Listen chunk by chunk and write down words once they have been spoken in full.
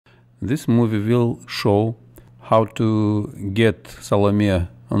This movie will show how to get Salome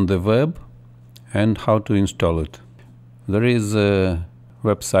on the web and how to install it. There is a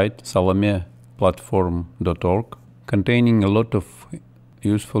website, SALOME containing a lot of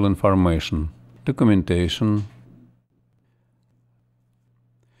useful information, documentation,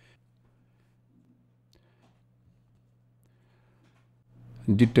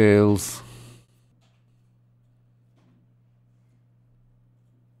 details,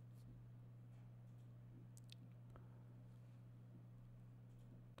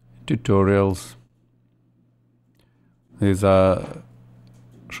 tutorials. These are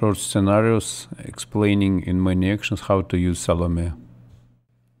short scenarios explaining in many actions how to use Salome.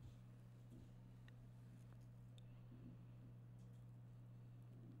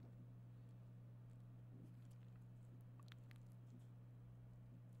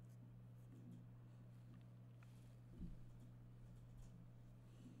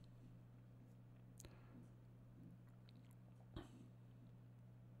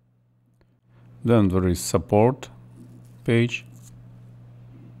 Then there is support page.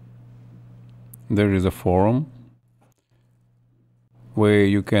 There is a forum where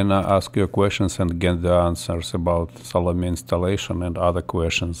you can ask your questions and get the answers about Salome installation and other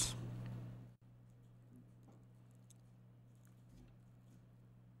questions.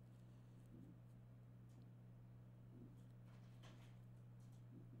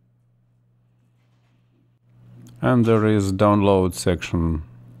 And there is download section.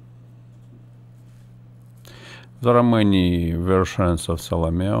 There are many versions of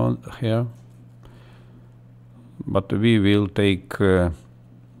Salome here, but we will take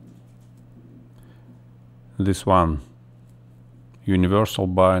this one, Universal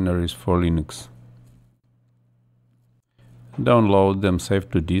Binaries for Linux. Download them,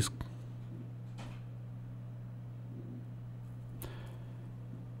 save to disk.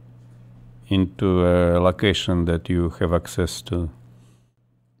 Into a location that you have access to.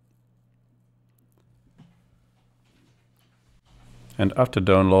 And after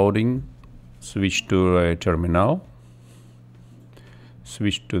downloading, switch to a terminal,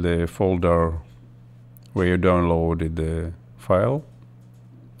 switch to the folder where you downloaded the file,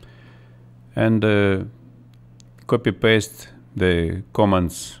 and copy-paste the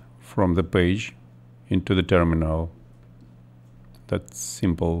commands from the page into the terminal. That's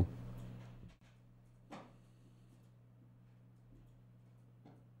simple.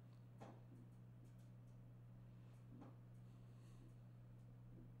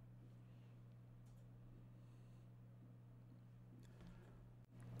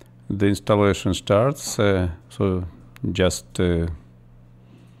 The installation starts, so just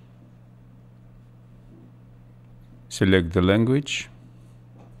select the language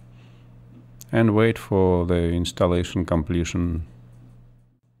and wait for the installation completion.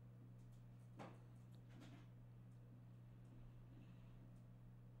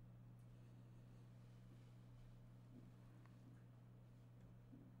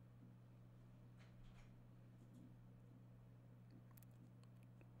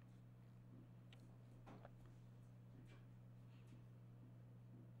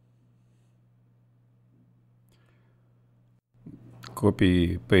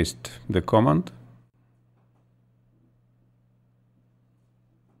 Copy paste the command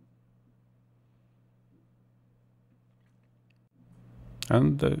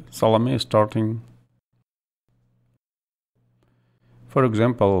and Salome is starting. For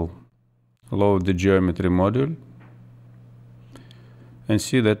example, load the geometry module and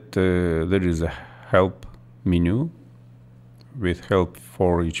see that there is a help menu with help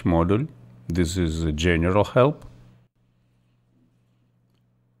for each module. This is a general help.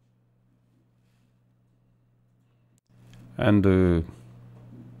 And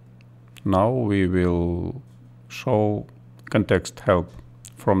now we will show context help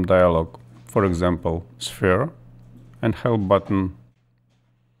from dialog. For example, sphere and help button.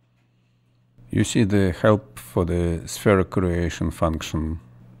 You see the help for the sphere creation function.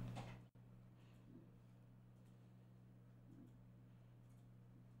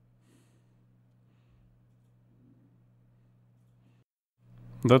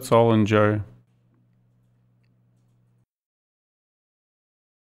 That's all. Enjoy.